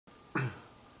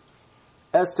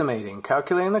Estimating,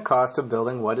 calculating the cost of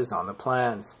building what is on the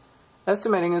plans.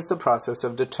 Estimating is the process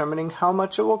of determining how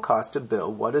much it will cost to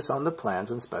build what is on the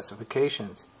plans and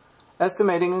specifications.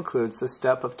 Estimating includes the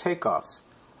step of takeoffs.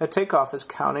 A takeoff is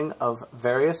counting of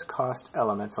various cost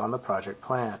elements on the project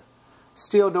plan.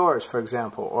 Steel doors, for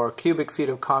example, or cubic feet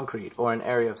of concrete, or an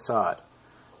area of sod.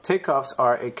 Takeoffs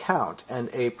are a count and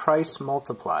a price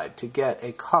multiplied to get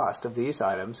a cost of these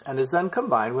items and is then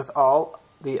combined with all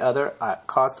the other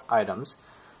cost items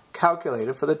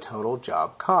calculated for the total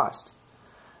job cost.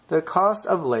 The cost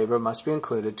of labor must be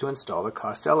included to install the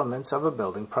cost elements of a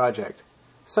building project.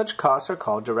 Such costs are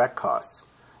called direct costs.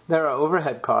 There are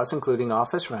overhead costs including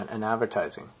office rent and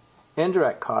advertising.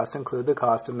 Indirect costs include the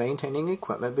cost of maintaining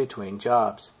equipment between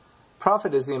jobs.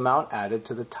 Profit is the amount added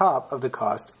to the top of the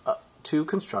cost to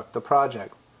construct the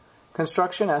project.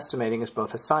 Construction estimating is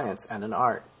both a science and an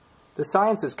art. The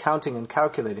science is counting and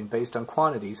calculating based on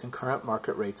quantities and current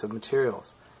market rates of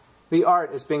materials. The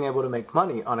art is being able to make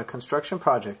money on a construction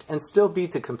project and still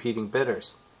beat the competing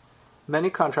bidders. Many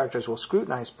contractors will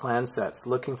scrutinize plan sets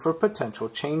looking for potential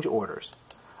change orders,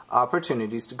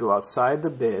 opportunities to go outside the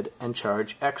bid and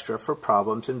charge extra for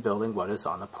problems in building what is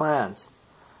on the plans.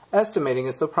 Estimating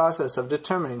is the process of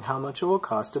determining how much it will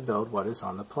cost to build what is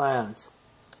on the plans.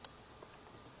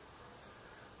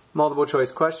 Multiple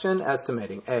choice question,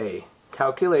 estimating. A.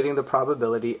 Calculating the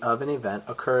probability of an event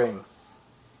occurring.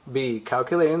 B.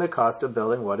 Calculating the cost of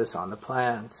building what is on the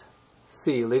plans.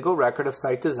 C. Legal record of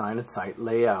site design and site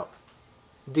layout.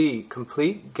 D.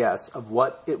 Complete guess of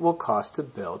what it will cost to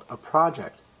build a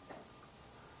project.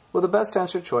 Well, the best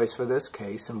answer choice for this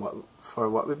case and for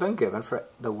what we've been given for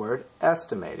the word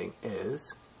estimating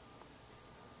is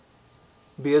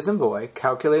B as in boy,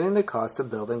 calculating the cost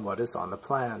of building what is on the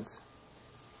plans.